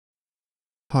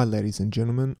Hi ladies and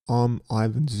gentlemen, I'm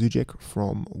Ivan Zuzek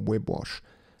from WebWash,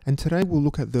 and today we'll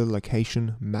look at the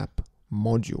location map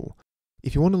module.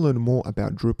 If you want to learn more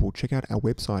about Drupal, check out our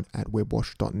website at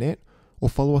webwash.net or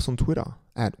follow us on Twitter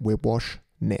at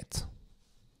webwashnet.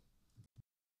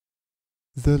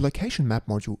 The location map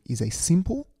module is a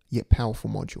simple yet powerful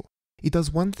module. It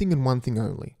does one thing and one thing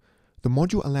only. The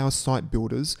module allows site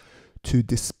builders to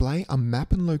display a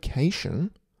map and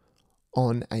location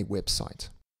on a website.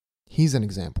 Here's an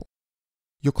example.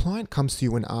 Your client comes to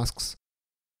you and asks,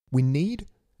 we need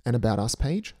an About Us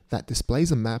page that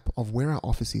displays a map of where our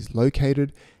office is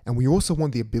located, and we also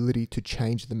want the ability to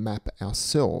change the map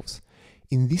ourselves.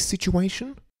 In this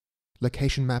situation,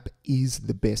 location map is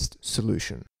the best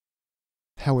solution.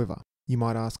 However, you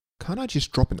might ask, can't I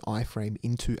just drop an iframe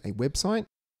into a website?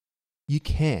 You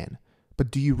can, but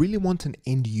do you really want an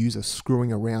end user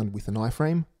screwing around with an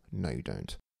iframe? No, you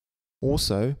don't.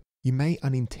 Also, you may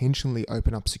unintentionally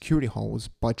open up security holes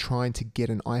by trying to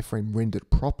get an iframe rendered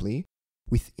properly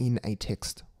within a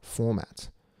text format.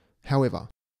 However,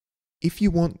 if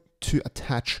you want to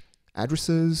attach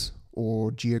addresses or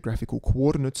geographical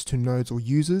coordinates to nodes or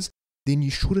users, then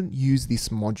you shouldn't use this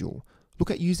module.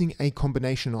 Look at using a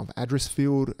combination of address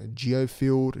field, geo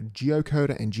field,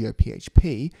 geocoder, and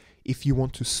geophp if you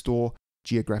want to store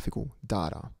geographical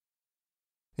data.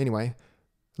 Anyway,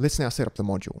 let's now set up the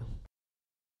module.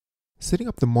 Setting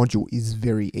up the module is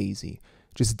very easy.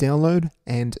 Just download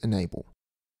and enable.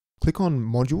 Click on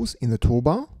Modules in the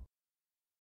toolbar.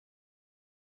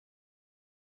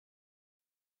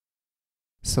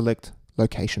 Select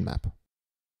Location Map.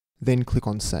 Then click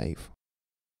on Save.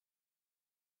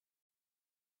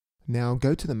 Now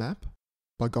go to the map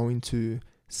by going to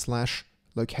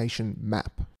 /location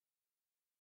map.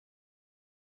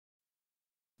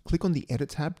 Click on the Edit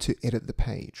tab to edit the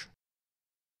page.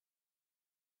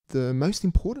 The most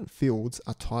important fields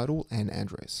are title and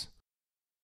address.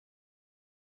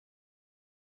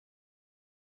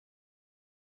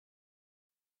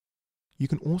 You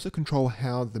can also control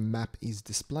how the map is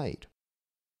displayed.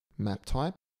 Map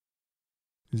type,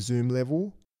 zoom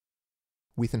level,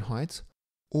 width and height,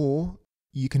 or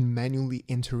you can manually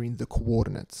enter in the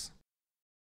coordinates.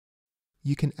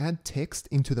 You can add text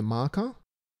into the marker.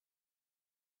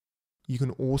 You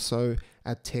can also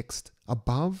add text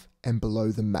above and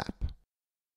below the map.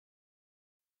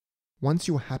 Once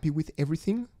you're happy with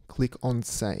everything, click on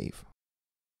Save.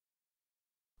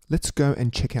 Let's go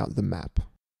and check out the map.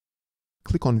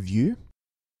 Click on View,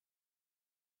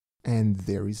 and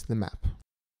there is the map.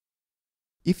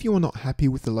 If you are not happy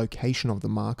with the location of the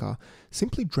marker,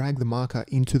 simply drag the marker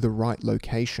into the right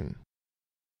location.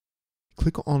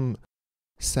 Click on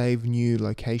Save New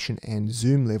Location and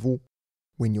Zoom Level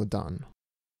when you're done.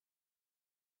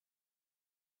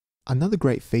 Another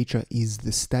great feature is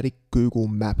the static Google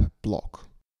Map block.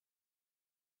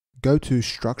 Go to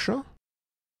Structure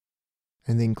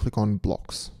and then click on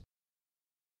Blocks.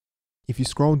 If you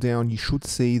scroll down, you should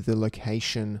see the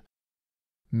location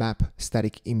map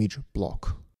static image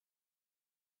block.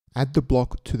 Add the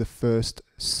block to the first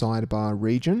sidebar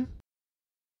region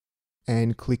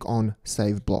and click on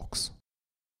Save Blocks.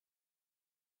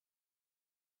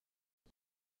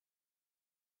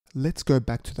 Let's go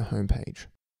back to the home page.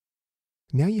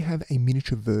 Now you have a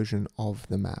miniature version of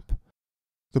the map.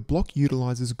 The block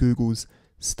utilizes Google's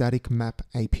Static Map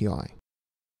API.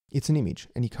 It's an image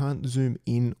and you can't zoom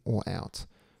in or out.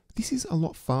 This is a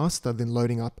lot faster than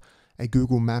loading up a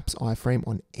Google Maps iframe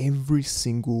on every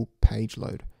single page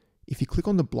load. If you click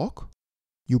on the block,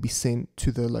 you'll be sent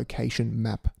to the location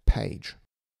map page.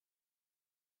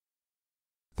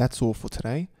 That's all for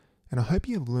today, and I hope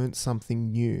you have learned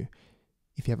something new.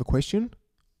 If you have a question,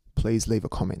 please leave a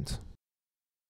comment.